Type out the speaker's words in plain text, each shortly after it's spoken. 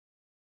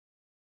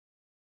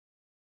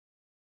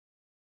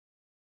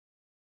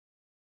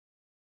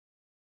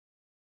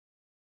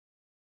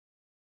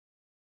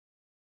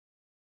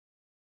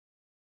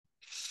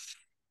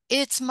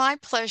It's my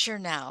pleasure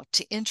now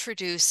to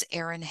introduce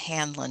Erin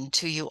Hanlon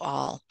to you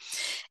all.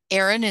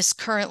 Erin is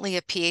currently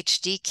a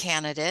PhD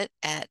candidate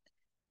at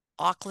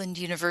Auckland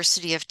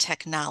University of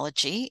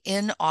Technology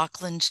in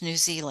Auckland, New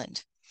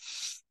Zealand.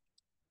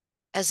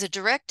 As a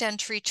direct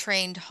entry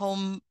trained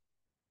home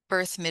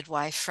birth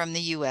midwife from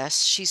the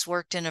US, she's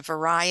worked in a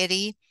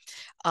variety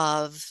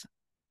of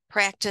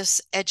practice,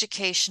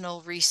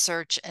 educational,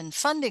 research, and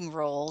funding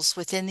roles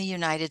within the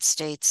United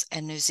States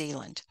and New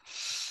Zealand.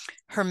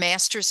 Her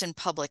master's in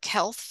public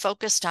health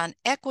focused on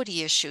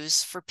equity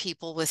issues for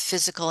people with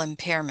physical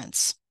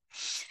impairments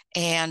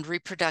and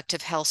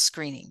reproductive health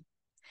screening.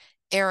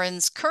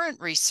 Erin's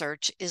current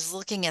research is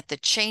looking at the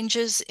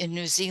changes in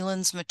New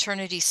Zealand's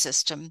maternity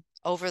system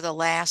over the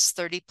last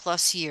 30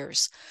 plus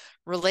years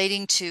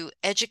relating to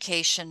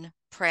education,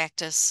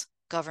 practice,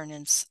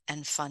 governance,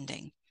 and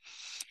funding.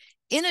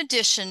 In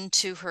addition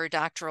to her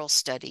doctoral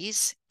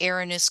studies,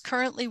 Erin is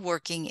currently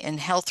working in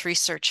health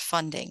research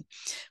funding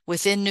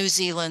within New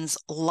Zealand's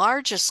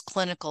largest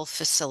clinical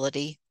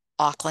facility,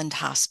 Auckland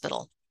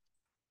Hospital.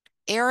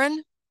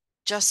 Erin,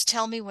 just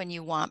tell me when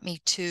you want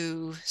me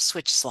to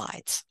switch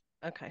slides.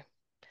 Okay.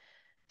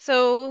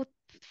 So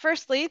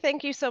firstly,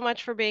 thank you so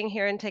much for being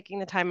here and taking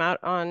the time out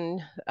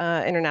on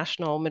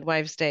International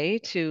Midwives Day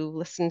to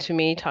listen to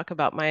me talk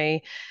about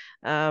my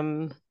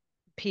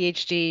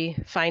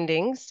PhD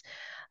findings.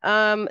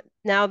 Now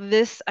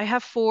I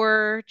have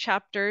 4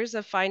 chapters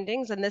of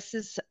findings, and this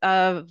is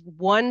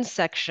one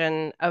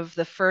section of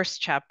the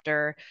first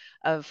chapter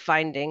of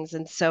findings.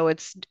 And so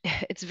it's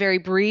very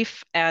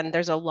brief, and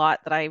there's a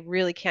lot that I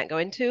really can't go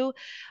into,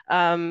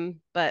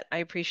 but I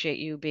appreciate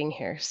you being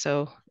here.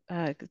 So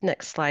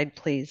next slide,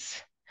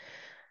 please.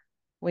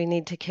 We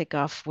need to kick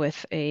off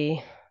with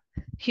a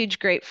huge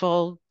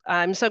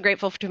I'm so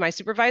grateful to my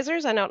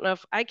supervisors. I don't know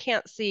if I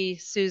can't see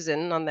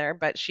Susan on there,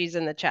 but she's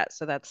in the chat,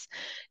 so that's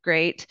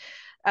great.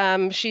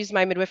 She's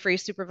my midwifery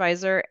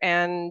supervisor,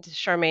 and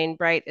Charmaine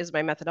Bright is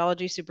my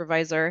methodology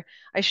supervisor.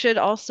 I should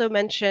also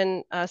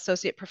mention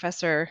Associate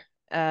Professor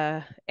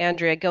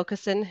Andrea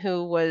Gilkison,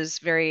 who was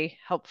very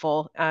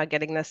helpful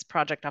getting this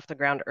project off the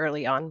ground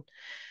early on.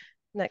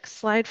 Next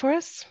slide for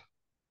us.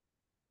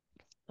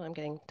 Oh, I'm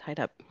getting tied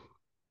up.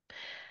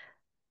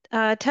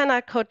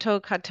 Tena koto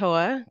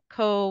katoa,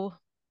 ko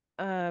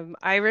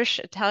Irish,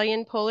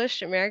 Italian,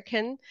 Polish,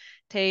 American,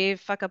 te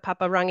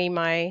whakapaparangi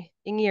mai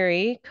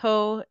ingiri,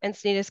 ko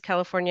Encinitas,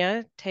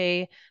 California,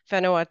 te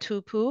whenua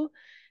tupu,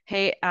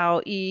 he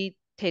au I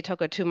te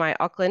toko tu mai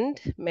Auckland,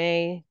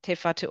 me te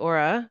whatu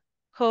ora,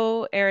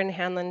 ko Erin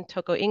Hanlon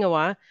toko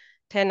ingawa,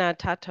 tēnā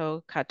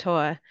tātou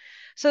katoa.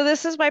 So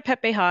this is my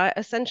pepeha,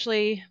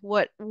 essentially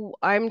what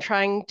I'm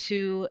trying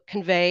to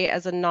convey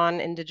as a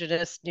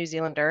non-Indigenous New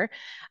Zealander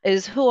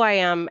is who I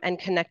am and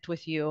connect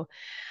with you.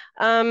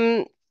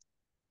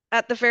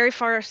 At the very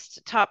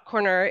first top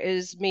corner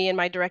is me and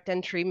my direct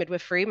entry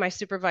midwifery. My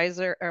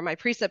supervisor or my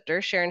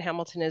preceptor, Sharon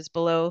Hamilton, is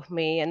below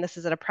me, and this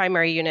is at a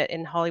primary unit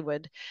in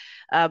Hollywood,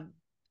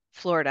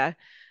 Florida.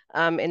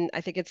 And I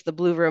think it's the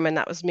Blue Room, and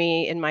that was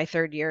me in my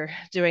 3rd year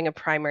doing a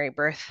primary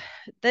birth.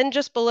 Then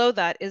just below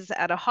that is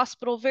at a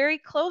hospital very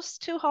close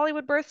to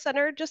Hollywood Birth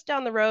Center, just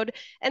down the road.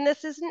 And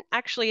this isn't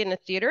actually in a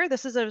theater.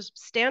 This is a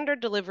standard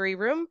delivery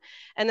room,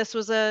 and this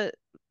was a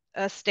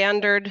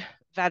standard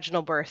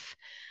vaginal birth.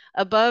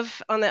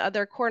 Above on the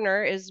other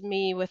corner is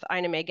me with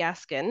Ina Mae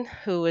Gaskin,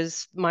 who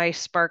is my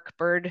spark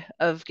bird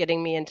of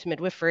getting me into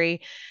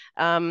midwifery.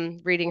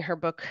 Reading her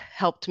book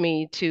helped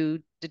me to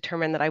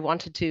determine that I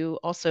wanted to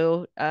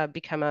also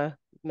become a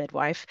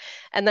midwife.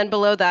 And then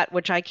below that,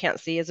 which I can't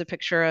see, is a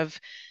picture of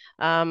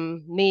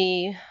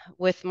me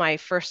with my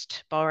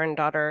firstborn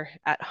daughter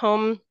at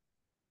home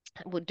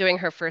doing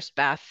her first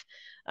bath.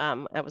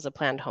 That was a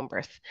planned home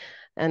birth.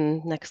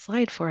 And next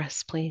slide for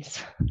us,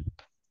 please.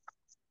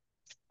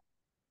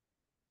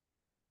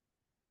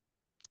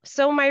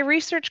 So my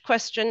research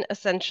question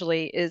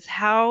essentially is,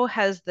 how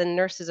has the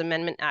Nurses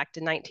Amendment Act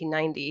in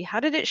 1990, how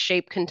did it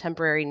shape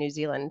contemporary New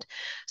Zealand?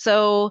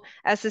 So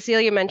as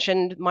Cecilia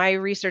mentioned, my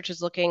research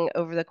is looking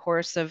over the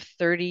course of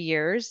 30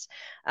 years.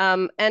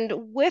 And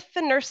with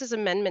the Nurses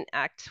Amendment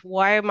Act,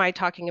 why am I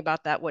talking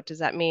about that? What does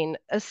that mean?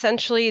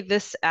 Essentially,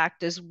 this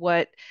act is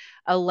what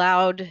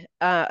allowed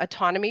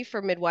autonomy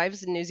for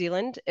midwives in New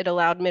Zealand. It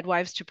allowed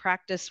midwives to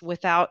practice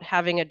without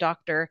having a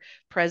doctor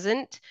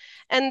present.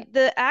 And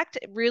the act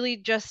really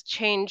just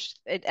changed,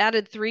 it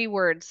added 3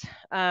 words,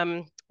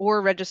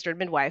 or registered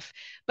midwife.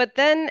 But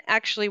then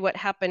actually what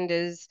happened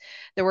is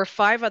there were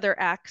 5 other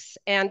acts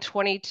and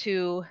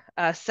 22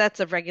 sets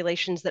of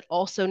regulations that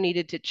also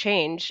needed to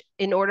change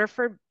in order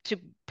to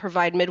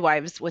provide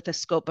midwives with a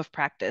scope of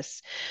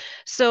practice.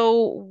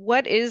 So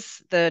what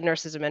is the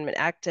Nurses Amendment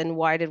Act, and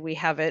why did we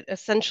have it?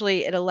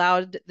 Essentially, it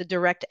allowed the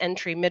direct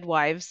entry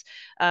midwives,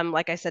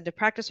 like I said, to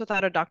practice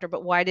without a doctor,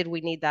 but why did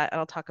we need that?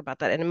 I'll talk about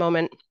that in a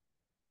moment.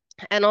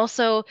 And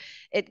also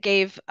it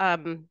gave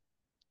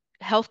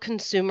health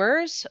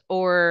consumers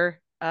or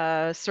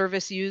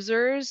service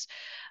users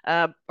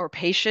or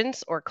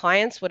patients or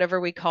clients, whatever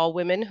we call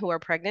women who are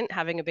pregnant,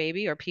 having a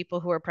baby, or people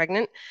who are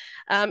pregnant,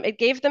 it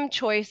gave them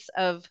choice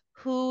of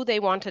who they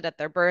wanted at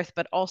their birth,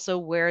 but also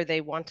where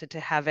they wanted to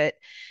have it.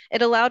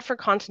 It allowed for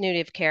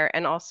continuity of care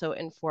and also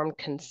informed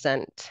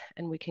consent.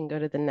 And we can go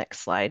to the next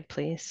slide,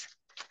 please.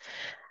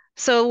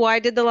 So why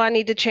did the law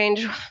need to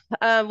change?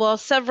 Well,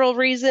 several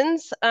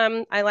reasons.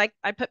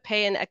 I put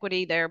pay and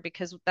equity there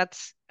because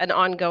that's an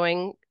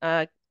ongoing,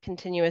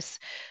 continuous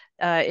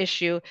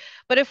issue.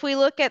 But if we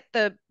look at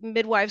the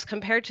midwives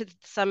compared to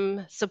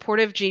some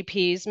supportive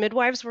GPs,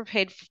 midwives were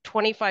paid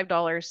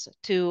 $25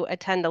 to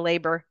attend a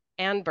labor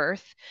and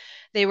birth.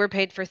 They were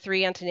paid for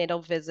 3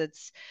 antenatal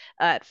visits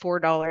at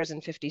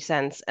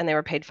 $4.50, and they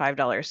were paid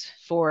 $5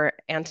 for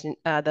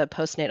the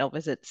postnatal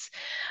visits.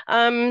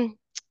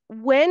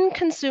 When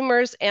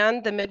consumers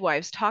and the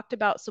midwives talked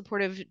about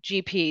supportive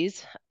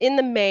GPs, in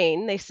the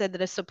main, they said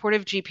that a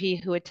supportive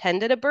GP who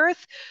attended a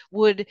birth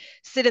would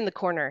sit in the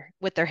corner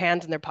with their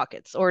hands in their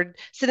pockets, or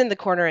sit in the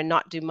corner and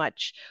not do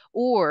much,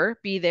 or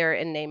be there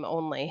in name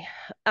only.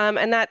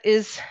 And that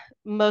is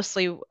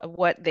mostly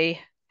what they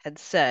had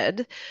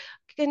said.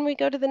 Can we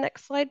go to the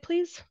next slide,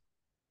 please?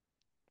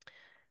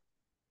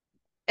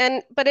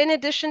 But in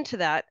addition to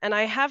that, and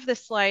I have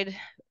this slide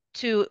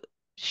to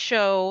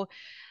show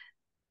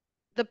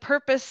the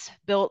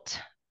purpose-built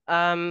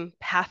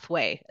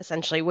pathway,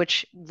 essentially,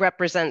 which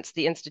represents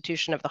the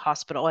institution of the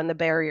hospital and the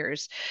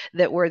barriers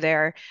that were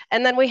there.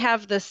 And then we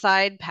have the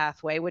side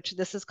pathway, which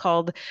this is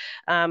called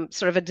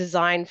sort of a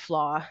design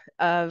flaw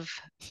of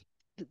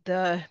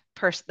the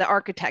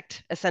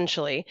architect,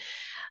 essentially,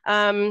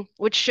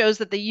 which shows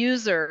that the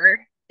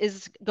user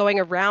is going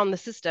around the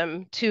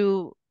system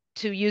to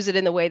use it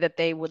in the way that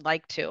they would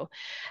like to.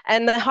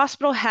 And the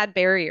hospital had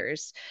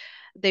barriers.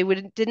 They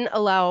didn't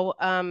allow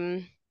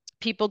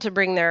people to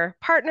bring their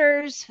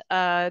partners.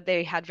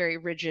 They had very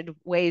rigid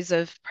ways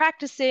of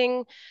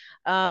practicing.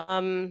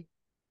 It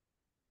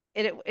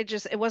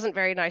wasn't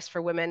very nice for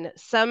women.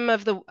 One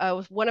of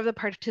the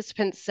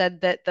participants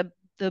said that the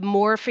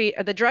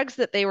drugs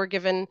that they were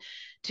given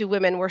to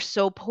women were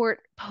so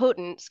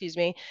potent, excuse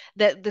me,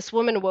 that this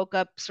woman woke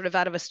up sort of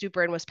out of a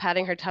stupor and was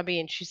patting her tummy,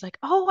 and she's like,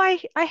 "Oh,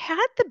 I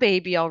had the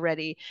baby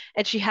already,"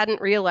 and she hadn't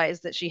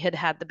realized that she had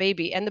had the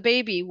baby, and the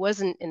baby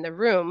wasn't in the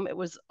room; it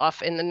was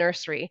off in the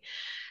nursery.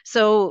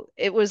 So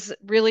it was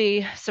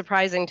really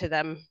surprising to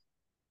them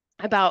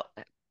about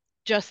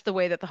just the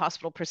way that the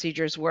hospital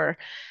procedures were.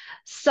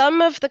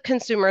 Some of the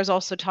consumers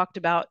also talked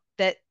about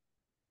that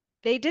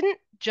they didn't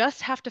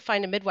just have to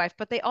find a midwife,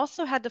 but they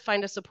also had to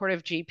find a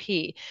supportive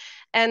GP.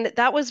 And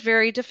that was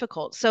very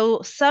difficult.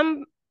 So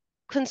some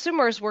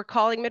consumers were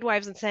calling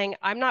midwives and saying,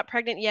 "I'm not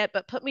pregnant yet,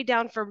 but put me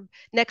down for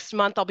next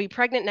month. I'll be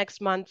pregnant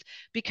next month,"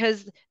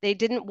 because they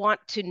didn't want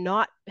to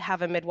not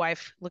have a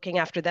midwife looking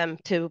after them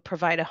to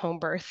provide a home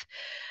birth.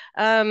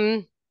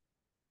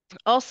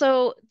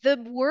 Also, the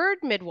word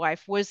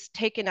midwife was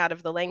taken out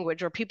of the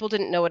language, or people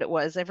didn't know what it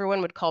was.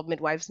 Everyone would call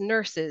midwives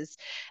nurses.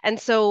 And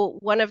so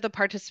one of the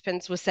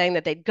participants was saying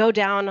that they'd go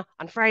down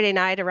on Friday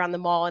night around the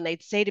mall and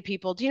they'd say to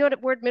people, "Do you know what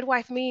the word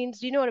midwife means?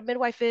 Do you know what a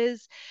midwife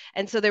is?"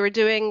 And so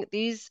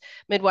these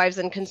midwives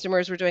and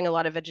consumers were doing a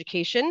lot of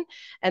education.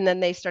 And then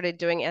they started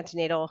doing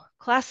antenatal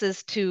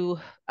classes to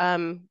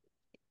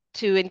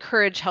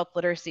encourage health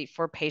literacy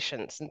for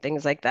patients and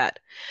things like that.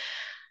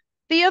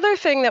 The other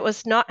thing that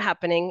was not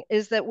happening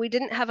is that we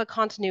didn't have a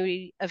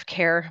continuity of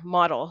care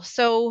model.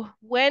 So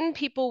when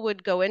people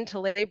would go into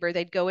labor,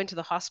 they'd go into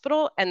the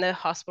hospital, and the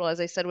hospital, as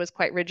I said, was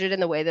quite rigid in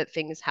the way that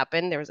things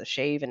happened. There was a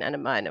shave and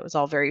enema, and it was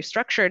all very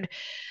structured.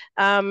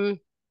 And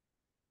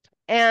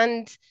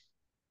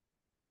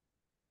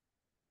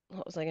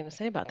what was I going to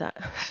say about that?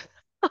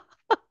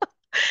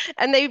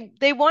 And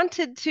they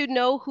wanted to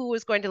know who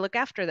was going to look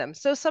after them.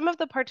 So some of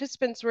the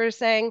participants were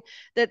saying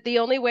that the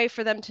only way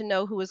for them to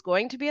know who was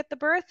going to be at the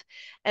birth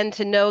and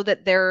to know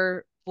that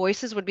their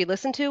voices would be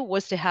listened to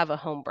was to have a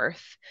home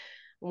birth.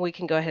 We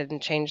can go ahead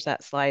and change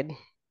that slide.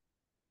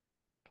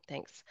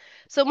 Thanks.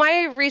 So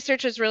my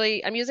research is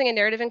really, I'm using a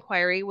narrative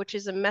inquiry, which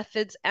is a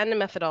methods and a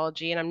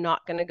methodology, and I'm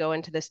not going to go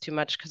into this too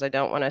much because I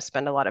don't want to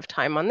spend a lot of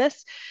time on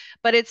this,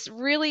 but it's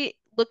really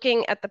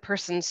looking at the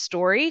person's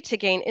story to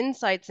gain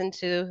insights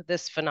into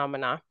this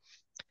phenomena.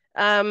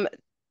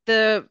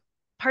 The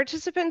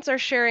participants are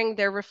sharing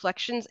their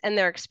reflections and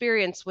their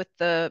experience with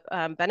the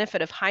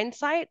benefit of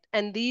hindsight,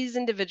 and these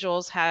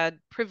individuals had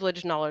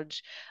privileged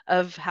knowledge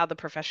of how the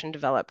profession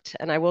developed,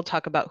 and I will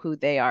talk about who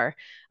they are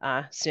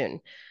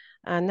soon.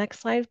 Next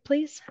slide,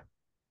 please.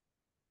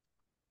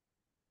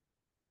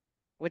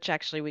 Which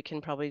actually we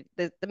can probably,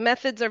 the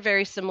methods are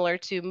very similar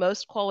to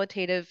most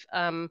qualitative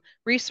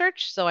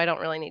research, so I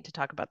don't really need to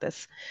talk about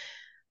this.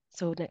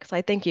 So next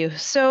slide, thank you.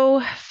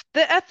 So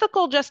the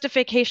ethical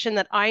justification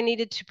that I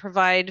needed to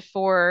provide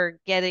for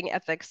getting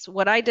ethics,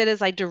 what I did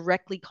is I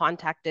directly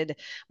contacted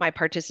my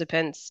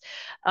participants.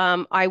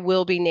 I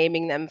will be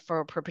naming them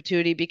for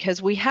perpetuity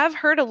because we have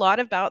heard a lot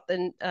about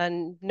the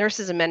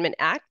Nurses Amendment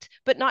Act,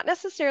 but not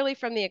necessarily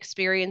from the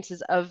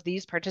experiences of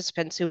these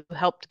participants who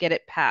helped get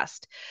it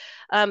passed.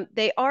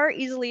 They are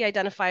easily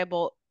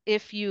identifiable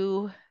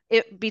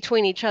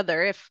between each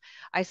other. If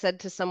I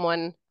said to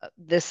someone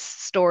this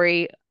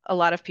story a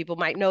lot of people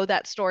might know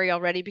that story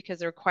already because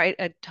they're quite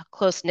a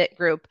close-knit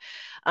group.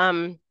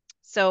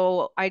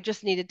 So I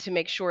just needed to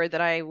make sure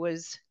that I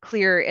was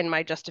clear in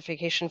my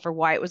justification for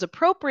why it was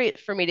appropriate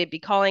for me to be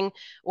calling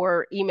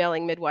or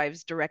emailing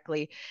midwives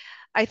directly.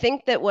 I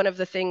think that one of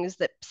the things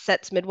that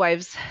sets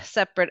midwives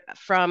separate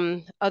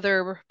from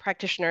other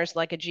practitioners,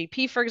 like a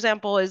GP, for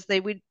example, is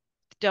we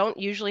don't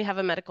usually have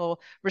a medical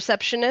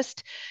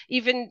receptionist.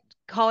 Even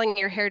calling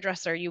your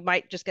hairdresser, you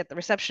might just get the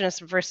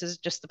receptionist versus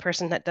just the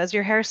person that does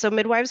your hair. So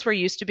midwives were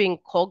used to being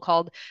cold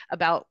called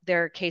about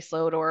their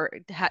caseload or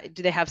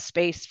do they have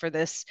space for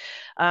this?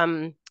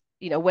 When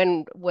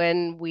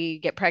we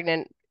get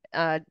pregnant,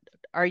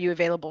 are you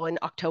available in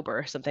October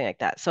or something like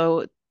that?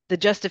 So the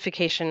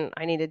justification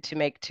I needed to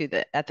make to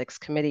the ethics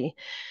committee.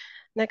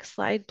 Next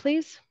slide,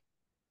 please.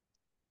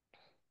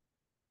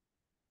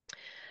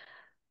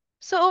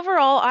 So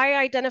overall, I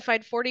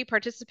identified 40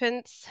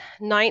 participants,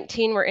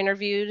 19 were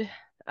interviewed,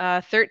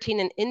 13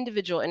 in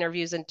individual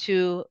interviews and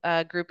 2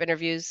 group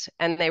interviews,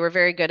 and they were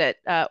very good at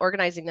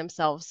organizing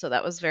themselves, so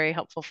that was very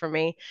helpful for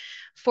me.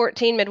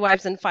 14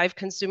 midwives and 5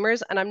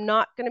 consumers, and I'm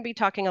not going to be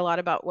talking a lot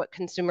about what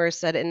consumers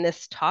said in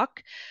this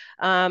talk,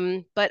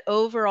 but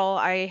overall,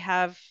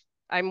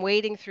 I'm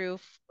wading through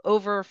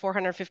over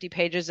 450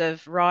 pages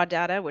of raw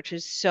data, which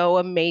is so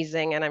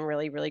amazing, and I'm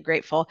really, really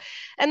grateful.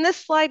 And this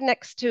slide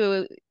next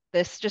to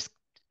this just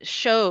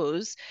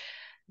shows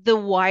the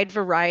wide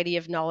variety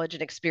of knowledge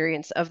and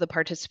experience of the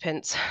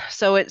participants.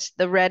 So it's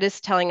the red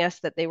is telling us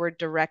that they were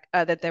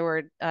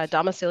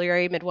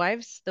domiciliary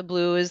midwives. The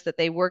blue is that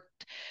they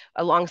worked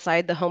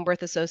alongside the Home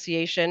Birth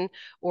Association,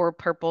 or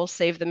purple,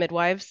 Save the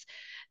Midwives.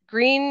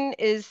 Green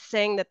is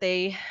saying that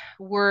they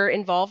were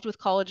involved with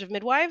College of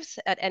Midwives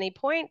at any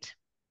point.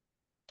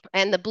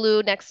 And the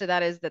blue next to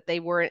that is that they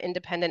were an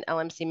independent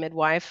LMC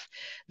midwife.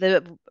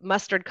 The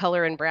mustard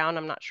color and brown,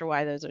 I'm not sure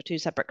why those are 2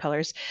 separate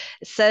colors,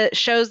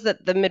 shows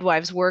that the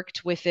midwives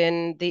worked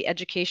within the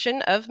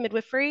education of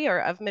midwifery or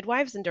of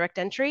midwives in direct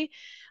entry.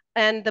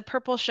 And the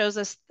purple shows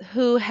us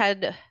who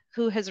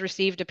has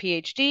received a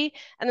PhD.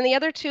 And then the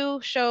other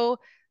 2 show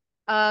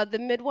the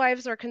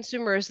midwives are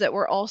consumers that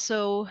were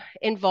also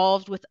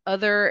involved with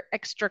other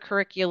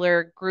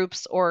extracurricular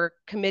groups or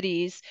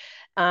committees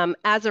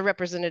as a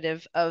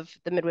representative of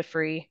the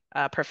midwifery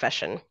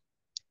profession.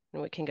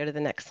 And we can go to the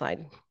next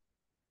slide.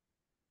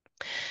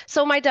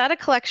 So my data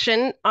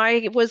collection,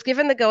 I was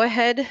given the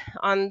go-ahead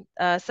on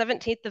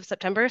 17th of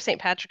September,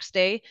 St. Patrick's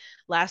Day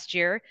last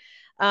year.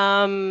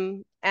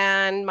 And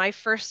my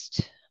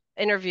first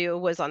interview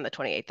was on the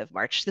 28th of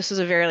March. This was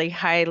a very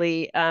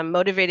highly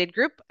motivated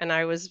group, and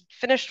I was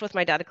finished with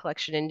my data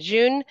collection in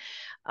June.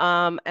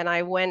 And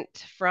I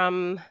went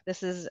from,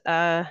 this is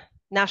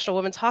National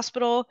Women's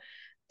Hospital.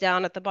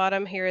 Down at the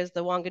bottom here is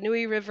the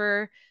Wanganui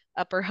River,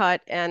 Upper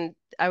Hutt, and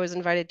I was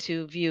invited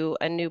to view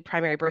a new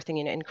primary birthing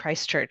unit in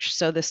Christchurch.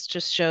 So this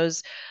just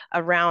shows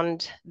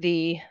around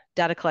the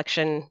data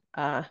collection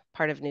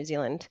part of New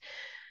Zealand.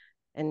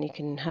 And you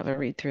can have a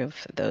read through of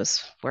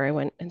those where I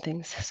went and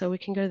things. So we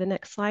can go to the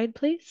next slide,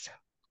 please.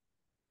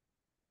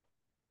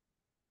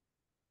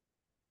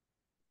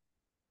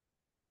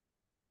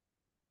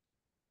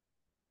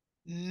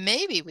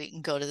 Maybe we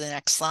can go to the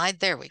next slide.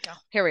 There we go.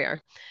 Here we are.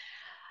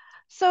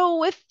 So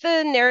with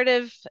the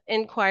narrative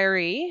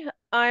inquiry,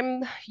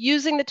 I'm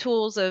using the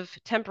tools of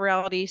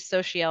temporality,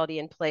 sociality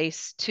in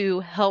place to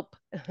help.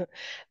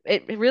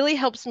 It really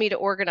helps me to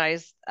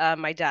organize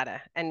my data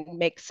and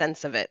make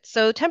sense of it.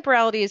 So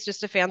temporality is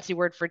just a fancy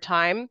word for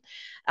time.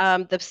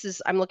 I'm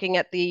looking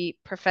at the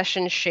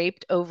profession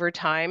shaped over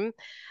time.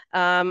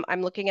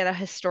 I'm looking at a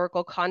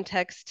historical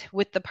context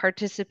with the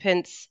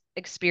participants'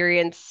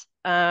 experience.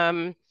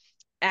 And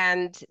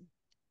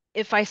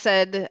if I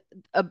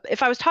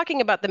was talking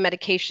about the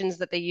medications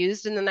that they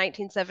used in the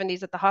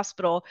 1970s at the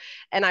hospital,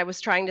 and I was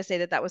trying to say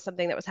that that was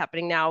something that was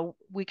happening now,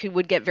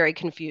 would get very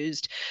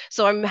confused.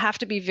 So I have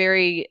to be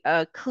very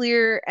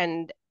clear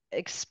and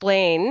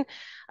explain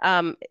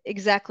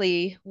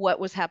exactly what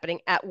was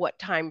happening at what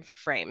time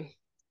frame.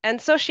 And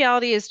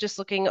sociality is just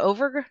looking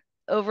over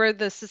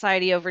the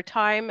society over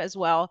time as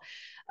well,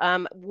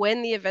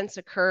 when the events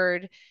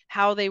occurred,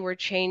 how they were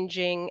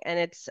changing, and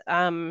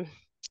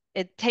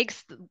it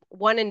takes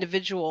one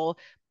individual's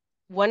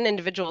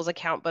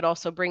account, but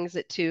also brings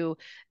it to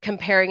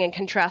comparing and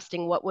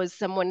contrasting what was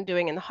someone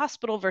doing in the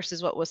hospital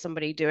versus what was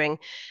somebody doing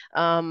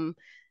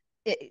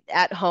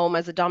at home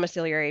as a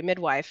domiciliary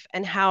midwife,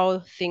 and how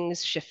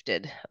things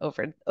shifted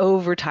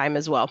over time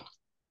as well.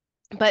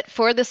 But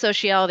for the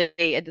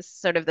sociality, this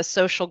sort of the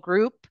social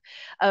group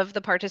of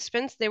the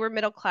participants, they were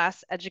middle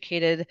class,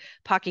 educated,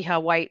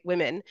 Pakeha white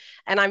women.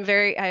 And I'm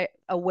very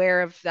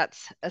aware of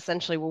that's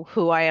essentially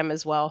who I am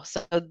as well.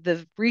 So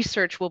the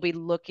research will be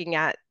looking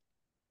at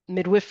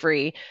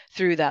midwifery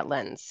through that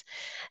lens.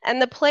 And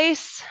the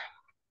place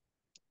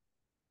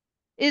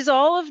is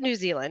all of New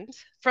Zealand,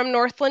 from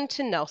Northland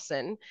to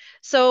Nelson.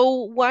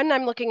 So when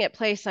I'm looking at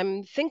place,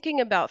 I'm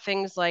thinking about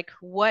things like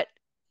what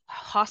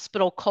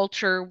hospital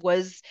culture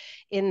was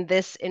in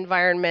this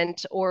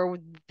environment, or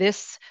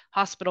this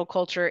hospital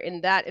culture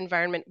in that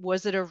environment?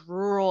 Was it a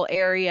rural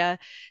area?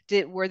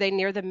 Were they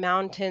near the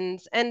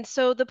mountains? And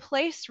so the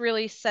place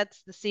really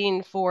sets the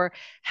scene for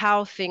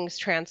how things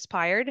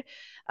transpired.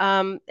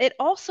 It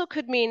also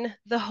could mean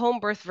the home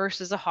birth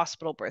versus a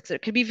hospital birth. So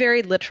it could be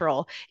very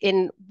literal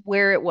in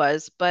where it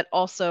was, but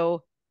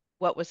also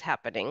what was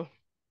happening.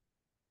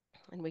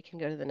 And we can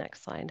go to the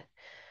next slide.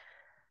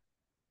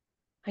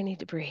 I need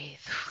to breathe.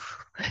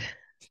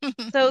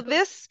 So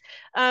this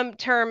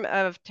term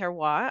of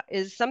terroir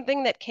is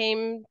something that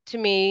came to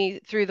me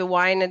through the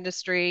wine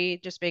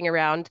industry, just being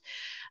around.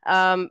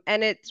 And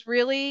it's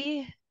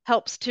really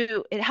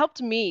it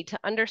helped me to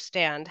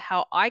understand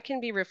how I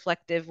can be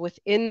reflective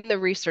within the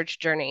research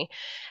journey.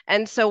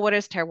 And so what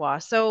is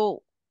terroir?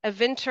 So a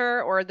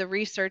vintner or the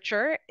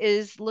researcher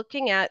is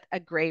looking at a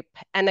grape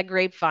and a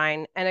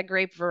grapevine and a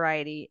grape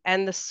variety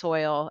and the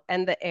soil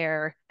and the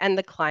air and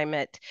the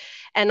climate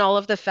and all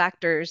of the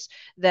factors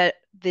that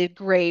the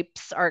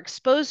grapes are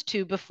exposed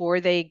to before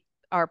they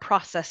are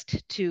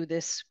processed to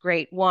this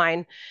great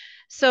wine.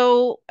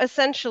 So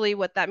essentially,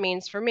 what that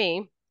means for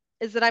me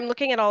is that I'm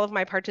looking at all of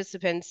my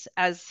participants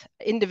as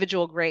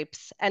individual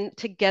grapes, and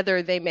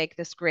together they make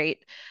this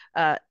great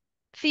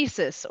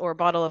thesis or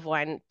bottle of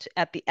wine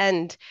at the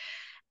end.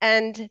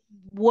 And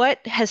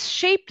what has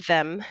shaped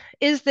them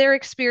is their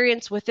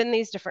experience within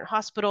these different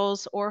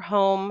hospitals or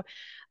home,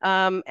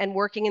 and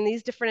working in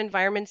these different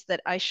environments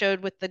that I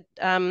showed with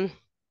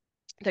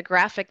the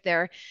graphic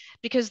there,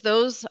 because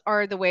those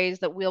are the ways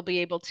that we'll be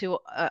able to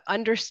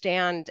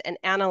understand and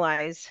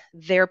analyze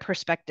their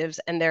perspectives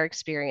and their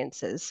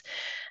experiences.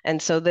 And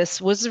so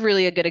this was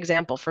really a good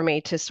example for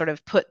me to sort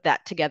of put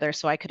that together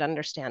so I could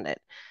understand it.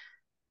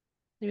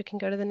 We can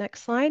go to the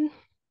next slide.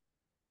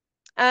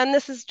 And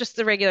this is just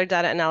the regular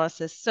data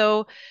analysis.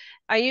 So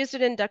I used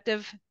an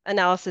inductive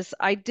analysis.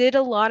 I did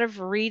a lot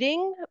of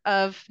reading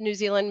of New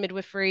Zealand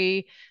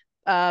midwifery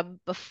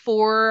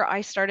before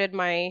I started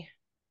my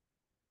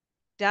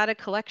data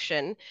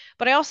collection,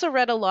 but I also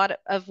read a lot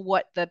of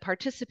what the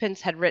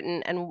participants had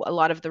written and a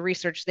lot of the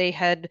research they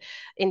had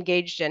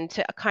engaged in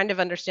to kind of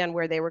understand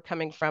where they were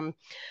coming from.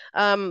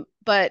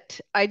 But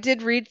I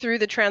did read through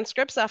the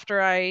transcripts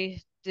after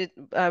I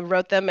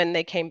wrote them and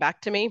they came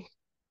back to me.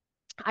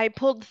 I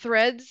pulled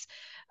threads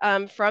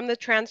from the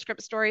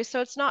transcript story.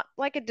 So it's not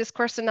like a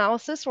discourse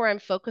analysis where I'm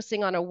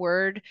focusing on a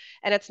word,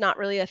 and it's not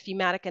really a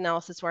thematic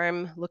analysis where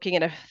I'm looking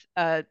at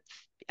a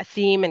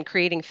theme and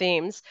creating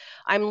themes.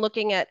 I'm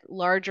looking at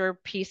larger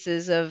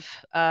pieces of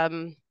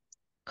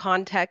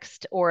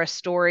context or a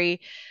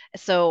story.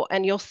 So,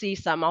 and you'll see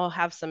some, I'll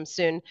have some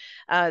soon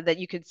that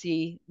you could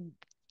see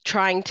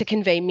trying to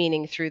convey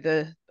meaning through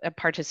the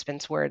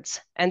participants'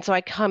 words. And so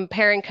I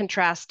compare and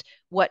contrast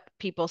what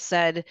people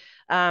said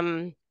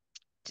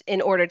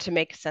in order to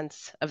make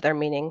sense of their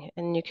meaning.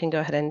 And you can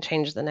go ahead and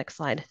change the next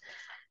slide.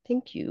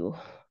 Thank you.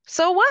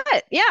 So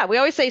what? Yeah, we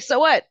always say, so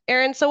what?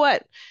 Erin, so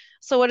what?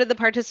 So what did the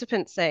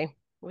participants say?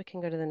 We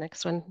can go to the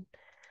next one.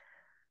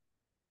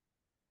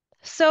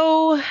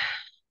 So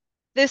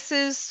this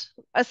is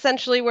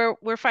essentially where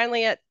we're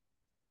finally at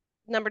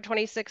number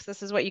 26.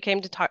 This is what you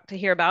came to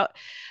hear about.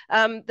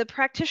 The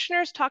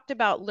practitioners talked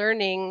about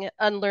learning,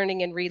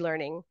 unlearning, and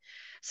relearning.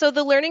 So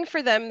the learning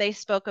for them, they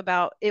spoke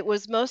about, it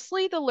was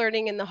mostly the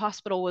learning in the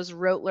hospital was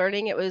rote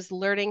learning. It was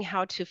learning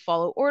how to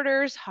follow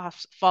orders,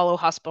 follow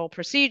hospital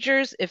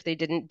procedures. If they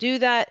didn't do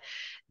that,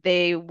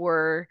 they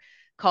were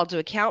called to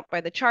account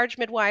by the charge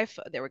midwife.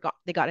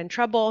 They got in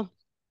trouble.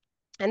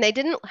 And they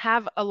didn't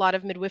have a lot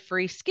of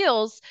midwifery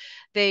skills.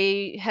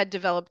 They had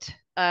developed,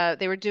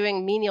 they were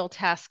doing menial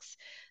tasks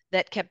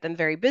that kept them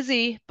very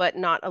busy, but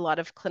not a lot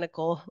of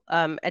clinical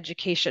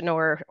education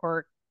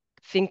or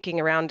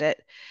thinking around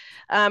it.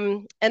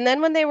 And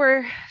then when they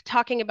were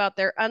talking about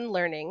their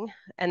unlearning,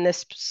 and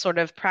this sort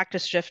of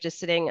practice shift is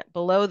sitting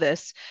below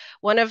this,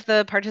 one of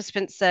the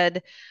participants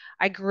said,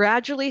 I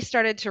gradually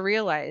started to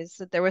realize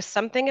that there was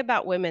something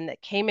about women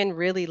that came in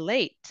really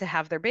late to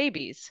have their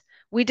babies.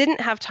 We didn't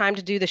have time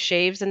to do the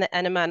shaves and the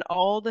enema and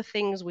all the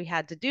things we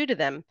had to do to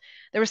them.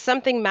 There was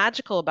something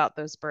magical about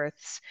those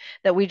births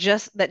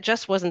that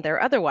just wasn't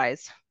there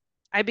otherwise.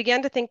 I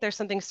began to think there's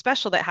something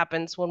special that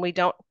happens when we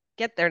don't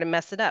get there to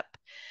mess it up.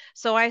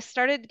 So I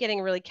started getting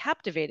really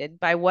captivated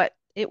by what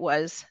it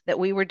was that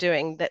we were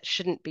doing that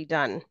shouldn't be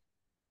done.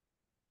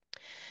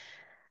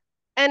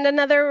 And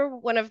another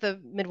one of the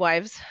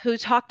midwives who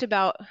talked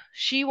about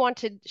she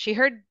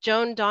heard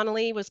Joan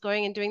Donnelly was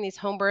going and doing these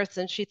home births,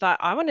 and she thought,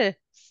 I want to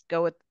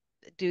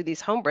do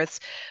these home births.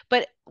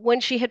 But when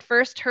she had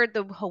first heard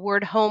the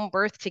word home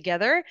birth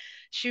together,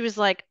 she was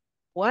like,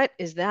 what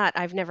is that?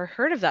 I've never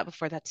heard of that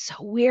before. That's so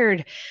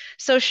weird.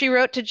 So she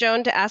wrote to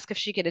Joan to ask if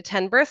she could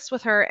attend births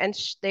with her, and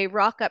they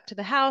rock up to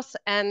the house,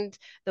 and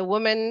the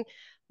woman,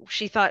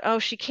 she thought, oh,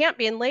 she can't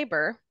be in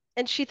labor.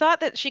 And she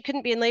thought that she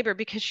couldn't be in labor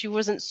because she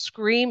wasn't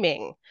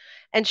screaming.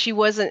 And she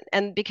wasn't,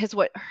 and because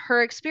what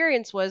her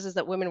experience was is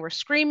that women were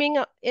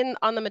screaming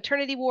on the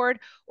maternity ward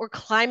or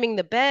climbing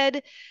the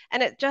bed.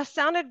 And it just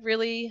sounded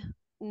really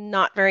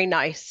not very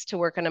nice to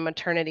work in a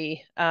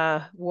maternity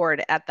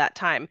ward at that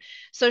time.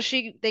 So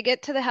they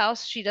get to the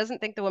house. She doesn't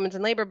think the woman's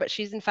in labor, but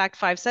she's in fact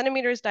 5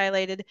 centimeters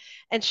dilated.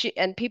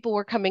 And people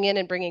were coming in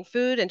and bringing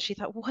food, and she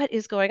thought, what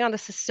is going on?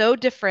 This is so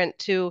different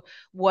to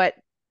what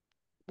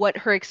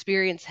her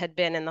experience had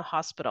been in the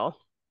hospital.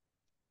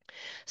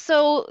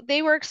 So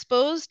they were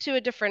exposed to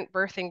a different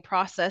birthing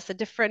process,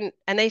 and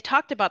they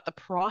talked about the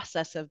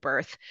process of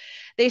birth.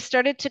 They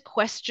started to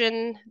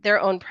question their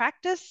own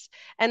practice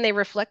and they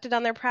reflected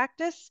on their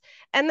practice.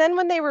 And then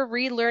when they were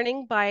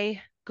relearning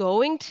by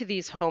going to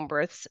these home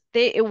births,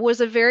 it was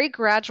a very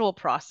gradual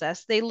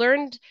process. They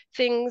learned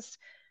things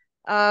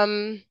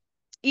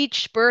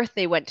each birth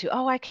they went to.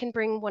 Oh, I can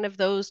bring one of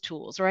those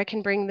tools, or I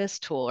can bring this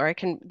tool, or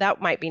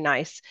that might be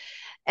nice.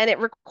 And it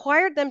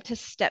required them to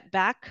step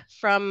back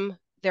from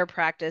their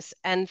practice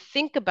and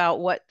think about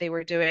what they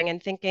were doing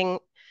and thinking,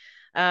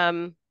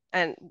 and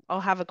I'll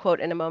have a quote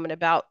in a moment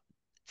about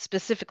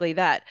specifically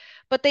that.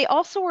 But they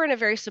also were in a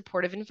very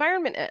supportive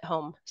environment at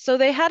home. So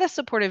they had a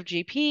supportive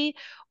GP,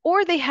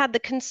 or they had the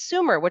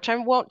consumer, which I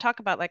won't talk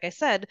about, like I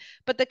said,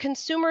 but the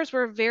consumers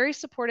were very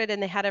supported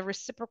and they had a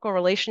reciprocal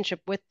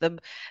relationship with the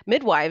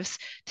midwives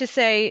to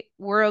say,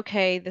 we're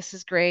okay, this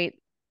is great.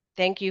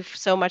 Thank you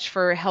so much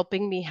for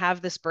helping me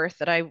have this birth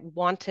that I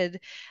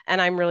wanted,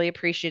 and I'm really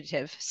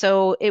appreciative.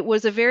 So it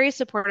was a very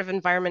supportive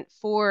environment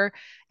for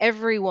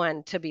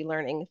everyone to be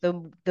learning,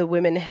 the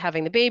women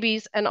having the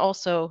babies and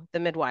also the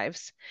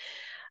midwives.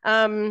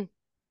 Um,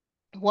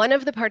 One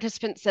of the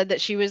participants said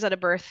that she was at a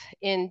birth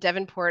in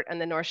Devonport on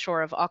the North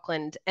Shore of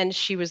Auckland, and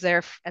she was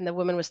there, and the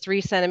woman was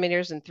 3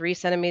 centimeters and 3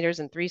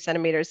 centimeters and 3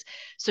 centimeters.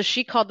 So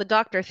she called the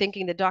doctor,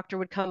 thinking the doctor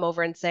would come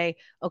over and say,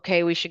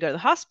 okay, we should go to the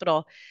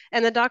hospital.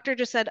 And the doctor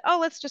just said, oh,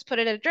 let's just put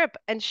it in a drip.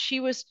 And she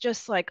was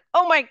just like,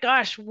 oh my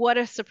gosh, what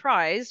a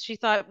surprise. She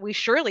thought, we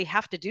surely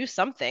have to do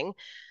something.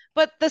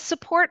 But the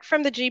support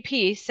from the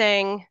GP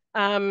saying,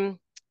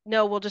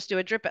 no, we'll just do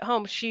a drip at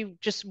home, she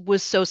just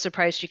was so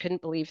surprised she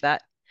couldn't believe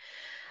that.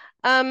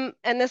 And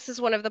this is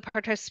one of the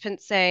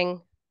participants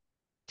saying,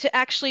 to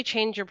actually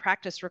change your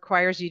practice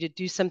requires you to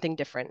do something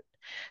different.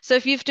 So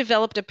if you've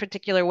developed a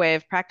particular way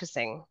of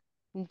practicing,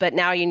 but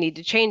now you need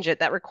to change it,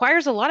 that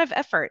requires a lot of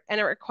effort and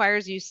it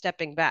requires you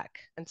stepping back.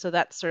 And so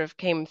that sort of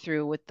came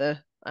through with the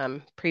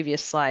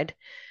previous slide.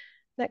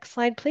 Next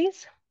slide,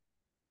 please.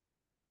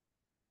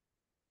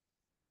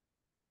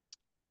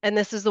 And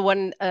this is the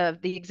one,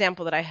 the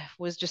example that I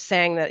was just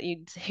saying that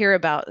you'd hear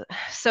about.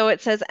 So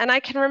it says, and I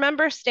can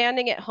remember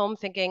standing at home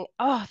thinking,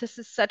 oh, this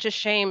is such a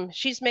shame.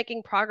 She's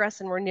making progress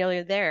and we're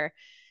nearly there.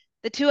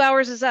 The 2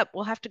 hours is up.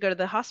 We'll have to go to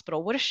the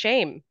hospital. What a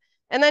shame.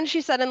 And then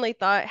she suddenly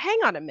thought, hang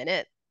on a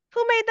minute.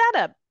 Who made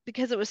that up?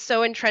 Because it was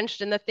so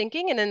entrenched in the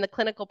thinking and in the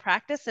clinical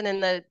practice and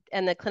in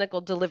the clinical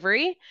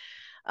delivery.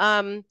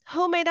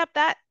 Who made up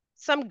that?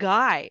 Some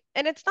guy.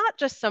 And it's not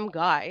just some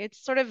guy,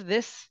 it's sort of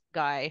this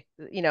guy,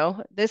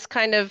 this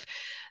kind of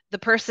the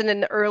person in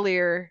the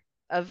earlier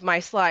of my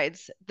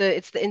slides.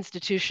 It's the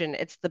institution,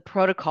 it's the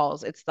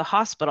protocols, it's the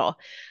hospital.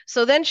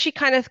 So then she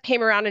kind of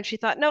came around and she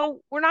thought, no,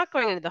 we're not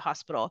going into the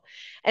hospital.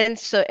 And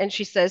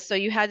she says, so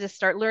you had to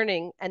start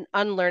learning and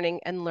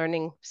unlearning and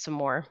learning some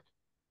more.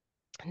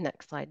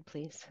 Next slide,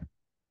 please.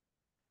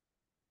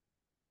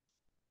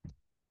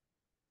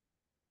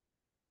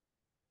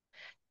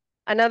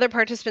 Another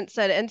participant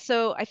said, and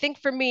so I think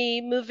for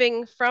me,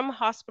 moving from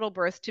hospital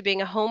birth to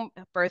being a home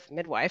birth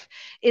midwife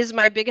is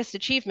my biggest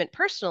achievement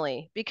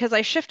personally, because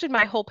I shifted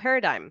my whole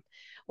paradigm.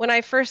 When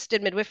I first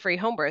did midwifery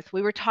home birth,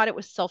 we were taught it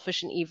was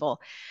selfish and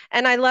evil.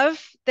 And I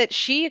love that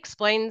she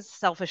explains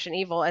selfish and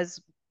evil as,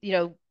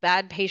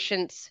 bad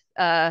patients,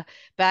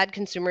 bad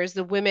consumers,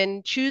 the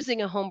women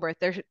choosing a home birth,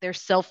 they're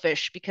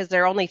selfish because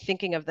they're only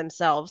thinking of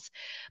themselves.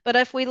 But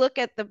if we look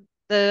at the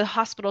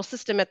hospital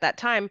system at that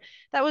time,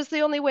 that was the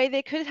only way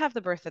they could have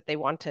the birth that they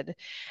wanted.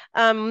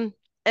 Um,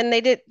 and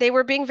they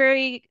were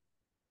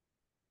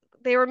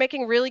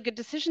making really good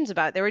decisions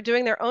about it. They were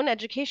doing their own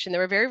education. They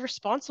were very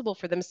responsible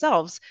for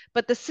themselves,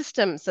 but the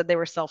system said they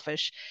were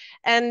selfish.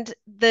 And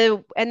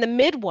the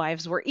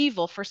midwives were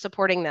evil for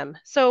supporting them.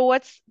 So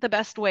what's the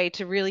best way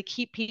to really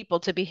keep people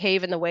to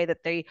behave in the way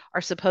that they are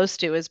supposed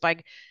to is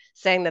by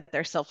saying that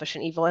they're selfish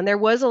and evil. And there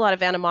was a lot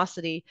of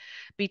animosity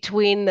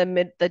between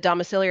the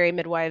domiciliary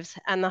midwives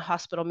and the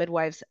hospital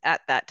midwives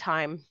at that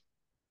time.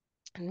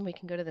 And we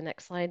can go to the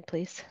next slide,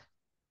 please.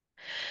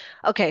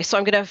 Okay, so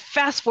I'm going to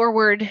fast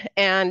forward,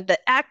 and the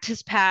act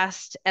has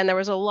passed, and there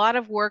was a lot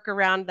of work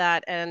around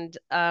that, and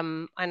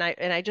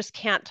I just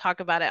can't talk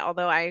about it,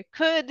 although I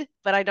could,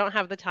 but I don't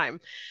have the time.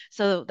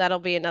 So that'll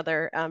be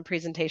another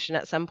presentation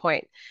at some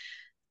point.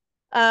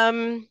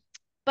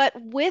 But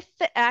with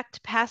the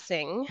act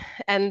passing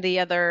and the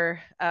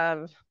other,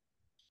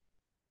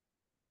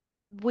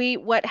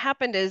 what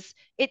happened is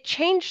it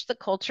changed the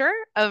culture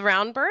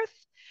around birth.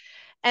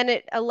 And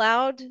it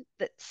allowed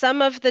that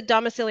some of the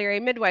domiciliary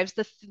midwives,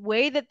 the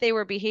way that they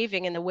were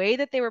behaving and the way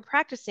that they were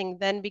practicing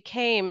then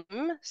became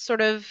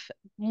sort of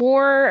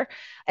more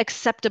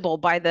acceptable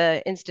by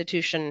the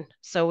institution.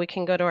 So we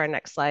can go to our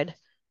next slide.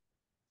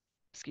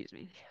 Excuse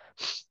me.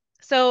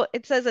 So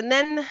it says, and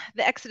then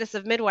the exodus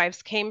of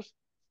midwives came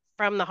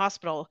from the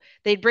hospital.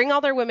 They'd bring all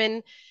their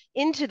women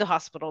into the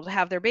hospital to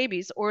have their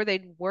babies, or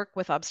they'd work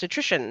with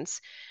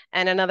obstetricians.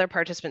 And another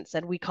participant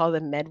said, we call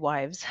them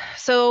midwives.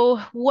 So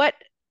what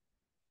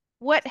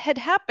had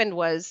happened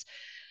was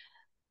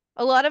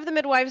a lot of the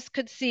midwives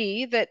could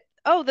see that,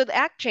 oh, the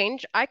act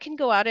change, I can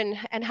go out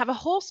and have a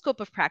whole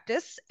scope of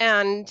practice.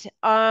 And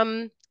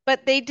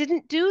but they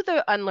didn't do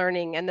the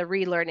unlearning and the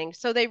relearning.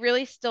 So they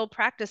really still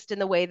practiced in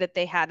the way that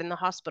they had in the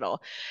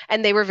hospital.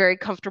 And they were very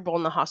comfortable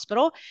in the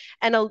hospital.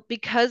 And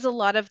because a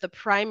lot of the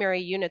primary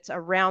units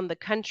around the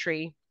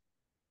country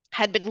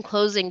had been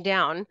closing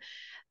down,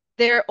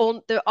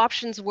 the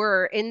options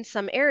were in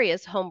some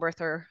areas home birth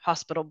or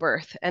hospital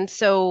birth. And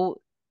so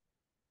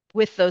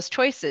with those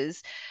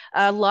choices,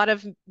 a lot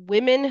of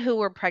women who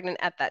were pregnant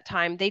at that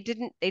time, they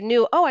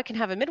knew, oh, I can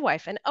have a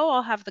midwife and oh,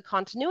 I'll have the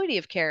continuity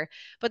of care,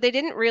 but they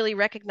didn't really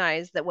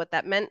recognize that what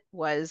that meant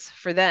was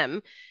for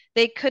them,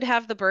 they could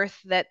have the birth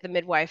that the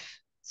midwife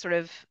sort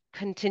of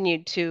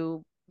continued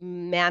to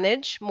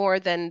manage more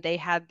than they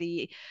had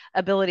the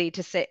ability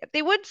to say.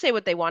 They would say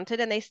what they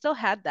wanted and they still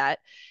had that,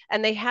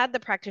 and they had the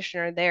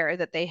practitioner there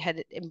that they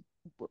had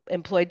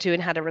employed to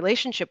and had a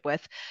relationship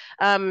with.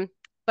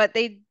 But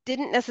they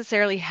didn't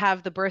necessarily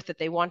have the birth that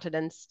they wanted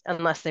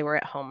unless they were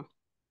at home.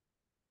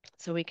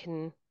 So we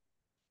can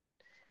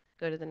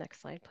go to the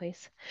next slide,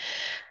 please.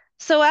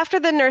 So after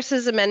the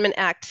Nurses Amendment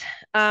Act,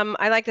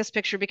 I like this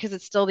picture because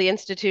it's still the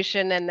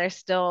institution and there's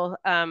still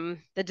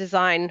the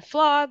design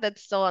flaw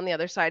that's still on the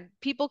other side.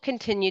 People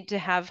continued to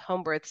have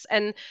home births,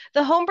 and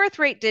the home birth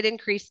rate did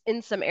increase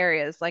in some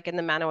areas, like in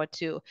the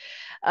Manawatu.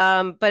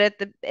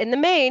 But in the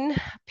main,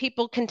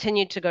 people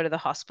continued to go to the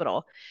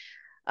hospital.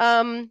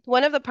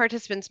 One of the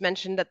participants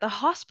mentioned that the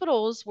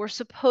hospitals were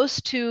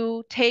supposed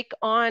to take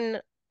on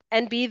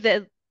and be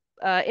the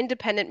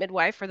independent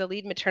midwife or the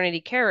lead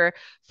maternity carer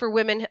for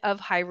women of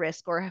high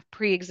risk or have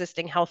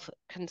pre-existing health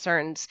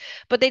concerns.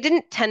 But they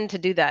didn't tend to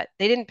do that.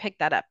 They didn't pick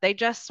that up. They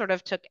just sort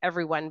of took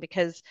everyone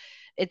because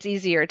it's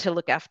easier to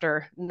look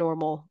after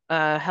normal,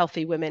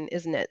 healthy women,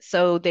 isn't it?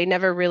 So they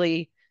never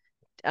really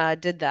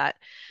did that.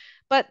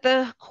 But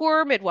the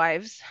core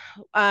midwives,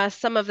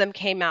 some of them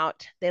came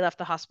out, they left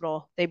the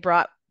hospital, they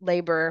brought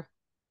laboring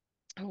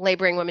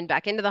women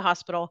back into the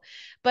hospital.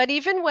 But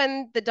even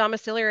when the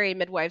domiciliary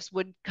midwives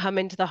would come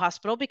into the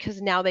hospital,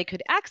 because now they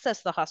could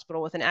access the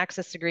hospital with an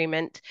access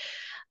agreement,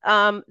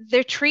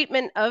 their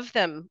treatment of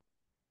them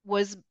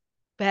was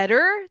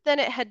better than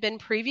it had been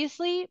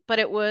previously, but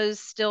it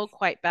was still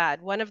quite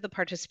bad. One of the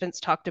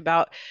participants talked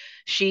about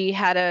she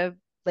had a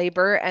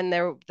labor and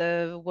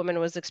the woman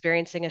was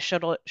experiencing a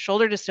shoulder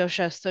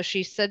dystocia. So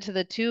she said to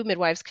the two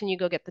midwives, can you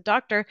go get the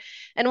doctor?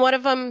 And one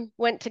of them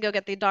went to go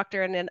get the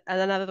doctor, and then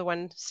another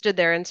one stood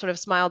there and sort of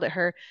smiled at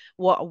her,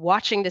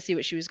 watching to see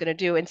what she was going to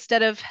do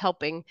instead of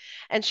helping.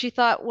 And she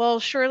thought, well,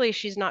 surely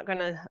she's not going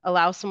to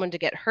allow someone to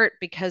get hurt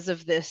because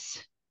of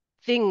this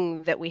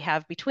thing that we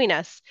have between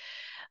us.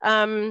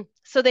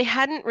 So they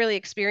hadn't really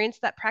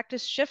experienced that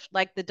practice shift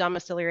like the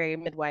domiciliary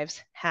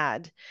midwives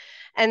had.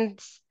 And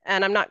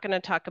and I'm not going to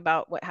talk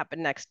about what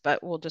happened next,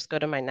 but we'll just go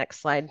to my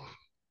next slide.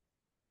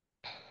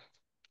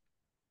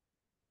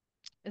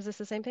 Is this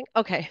the same thing?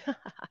 Okay.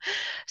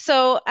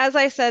 So as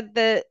I said,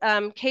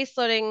 the case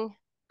loading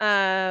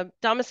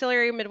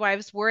domiciliary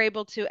midwives were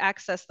able to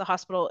access the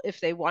hospital if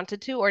they wanted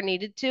to or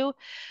needed to,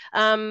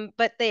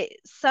 but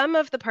some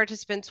of the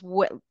participants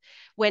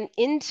went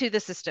into the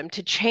system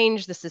to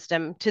change the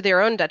system to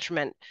their own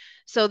detriment.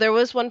 So there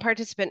was one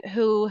participant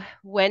who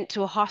went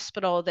to a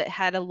hospital that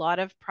had a lot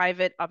of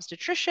private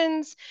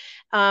obstetricians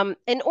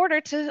in order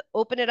to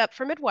open it up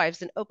for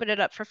midwives and open it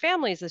up for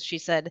families, as she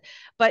said.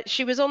 But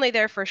she was only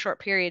there for a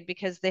short period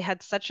because they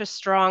had such a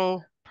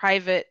strong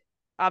private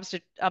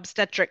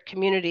obstetric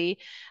community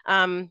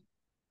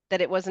that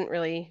it wasn't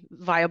really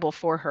viable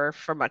for her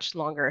for much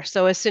longer.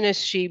 So as soon as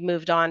she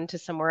moved on to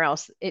somewhere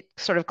else, it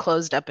sort of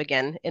closed up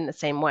again in the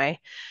same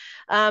way.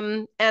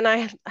 And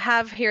I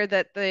have here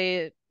that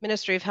the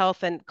Ministry of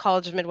Health and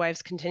College of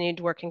Midwives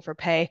continued working for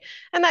pay,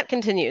 and that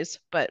continues,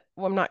 but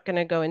I'm not going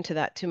to go into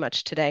that too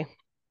much today.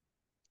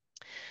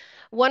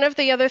 One of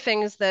the other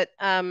things that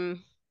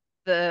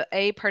the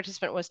A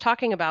participant was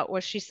talking about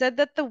was she said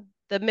that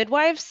the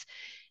midwives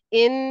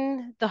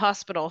in the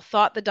hospital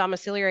thought the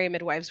domiciliary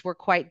midwives were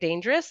quite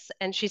dangerous,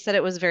 and she said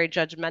it was very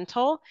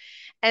judgmental.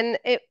 And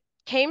it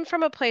came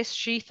from a place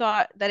she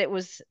thought that it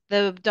was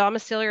the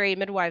domiciliary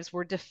midwives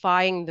were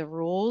defying the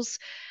rules,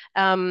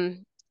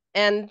 and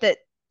that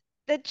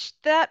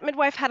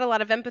midwife had a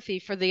lot of empathy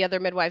for the other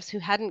midwives who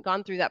hadn't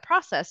gone through that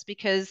process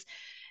because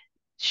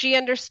she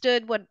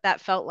understood what that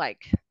felt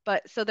like.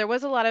 But so there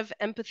was a lot of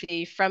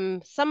empathy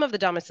from some of the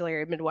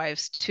domiciliary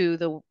midwives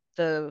to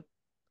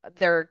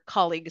their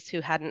colleagues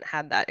who hadn't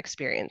had that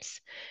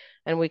experience.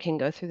 And we can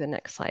go through the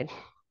next slide.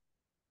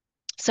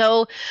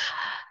 So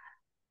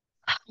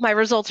My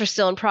results are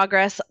still in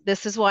progress.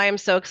 This is why I'm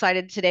so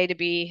excited today to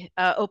be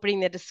opening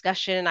the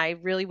discussion. I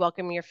really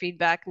welcome your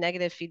feedback,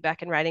 negative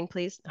feedback in writing,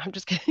 please. I'm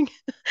just kidding.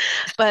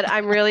 But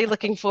I'm really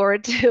looking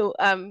forward to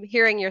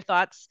hearing your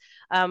thoughts.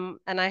 And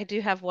I do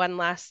have one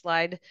last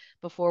slide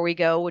before we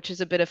go, which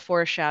is a bit of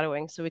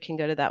foreshadowing. So we can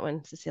go to that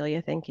one.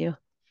 Cecilia, thank you.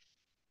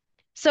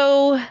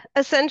 So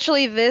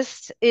essentially,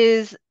 this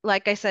is,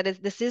 like I said,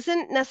 this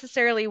isn't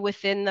necessarily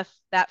within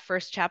that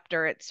first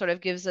chapter. It sort of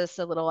gives us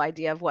a little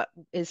idea of what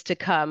is to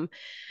come.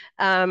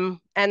 And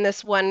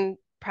this one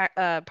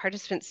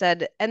participant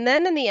said, and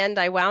then in the end,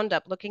 I wound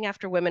up looking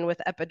after women with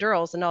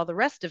epidurals and all the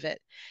rest of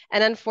it.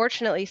 And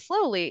unfortunately,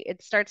 slowly,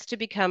 it starts to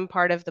become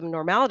part of the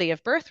normality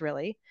of birth,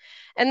 really.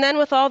 And then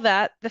with all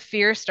that, the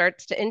fear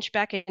starts to inch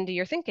back into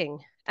your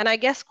thinking. And I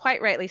guess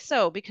quite rightly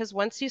so, because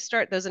once you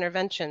start those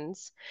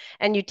interventions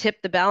and you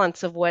tip the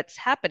balance of what's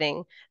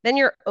happening, then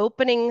you're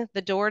opening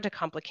the door to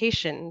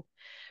complication,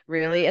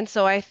 really. And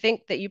so I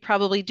think that you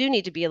probably do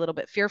need to be a little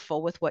bit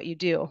fearful with what you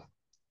do.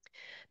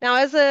 Now,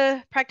 as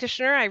a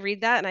practitioner, I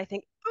read that and I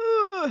think,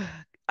 "Ugh,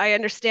 I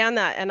understand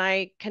that, and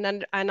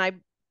I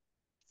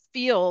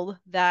feel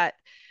that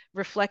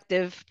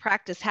reflective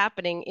practice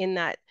happening in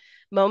that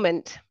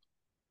moment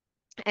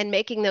and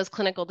making those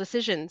clinical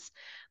decisions."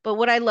 But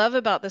what I love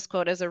about this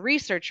quote as a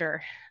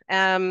researcher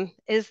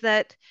is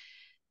that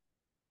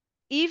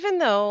even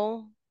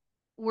though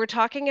we're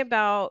talking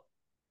about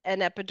an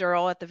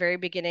epidural at the very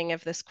beginning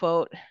of this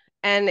quote,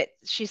 and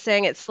she's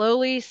saying it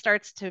slowly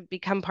starts to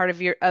become part of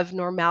of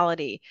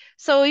normality.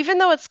 So even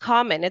though it's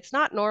common, it's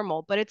not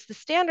normal, but it's the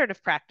standard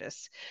of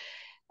practice.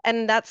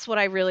 And that's what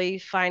I really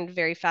find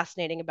very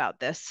fascinating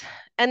about this.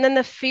 And then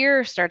the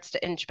fear starts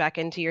to inch back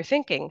into your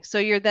thinking. So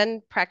you're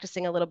then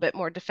practicing a little bit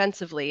more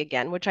defensively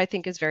again, which I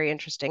think is very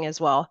interesting as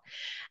well.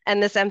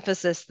 And this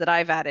emphasis that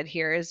I've added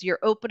here is you're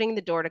opening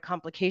the door to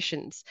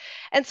complications.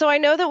 And so I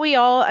know that we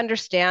all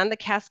understand the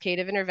cascade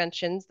of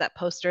interventions, that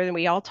poster, and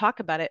we all talk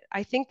about it.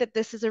 I think that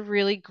this is a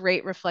really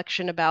great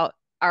reflection about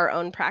our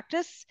own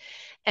practice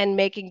and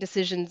making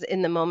decisions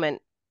in the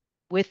moment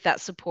with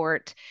that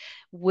support,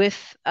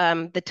 with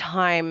the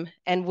time,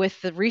 and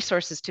with the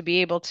resources to be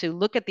able to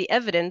look at the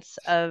evidence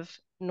of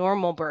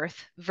normal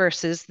birth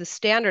versus the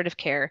standard of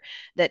care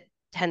that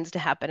tends to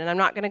happen. And I'm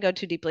not going to go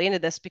too deeply into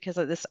this because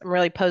of this. I'm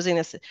really posing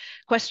this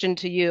question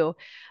to you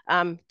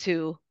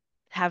to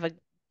have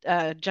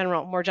a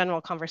more general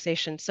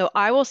conversation. So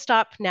I will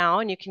stop now,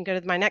 and you can go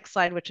to my next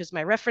slide, which is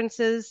my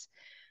references,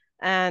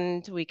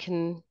 and we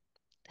can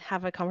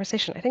have a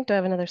conversation. I think, do I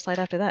have another slide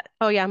after that?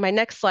 Oh yeah, my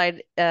next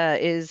slide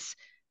is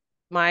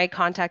my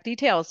contact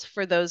details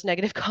for those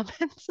negative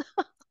comments.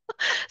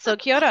 So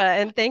kia ora,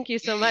 and thank you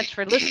so much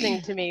for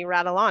listening to me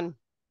rattle on.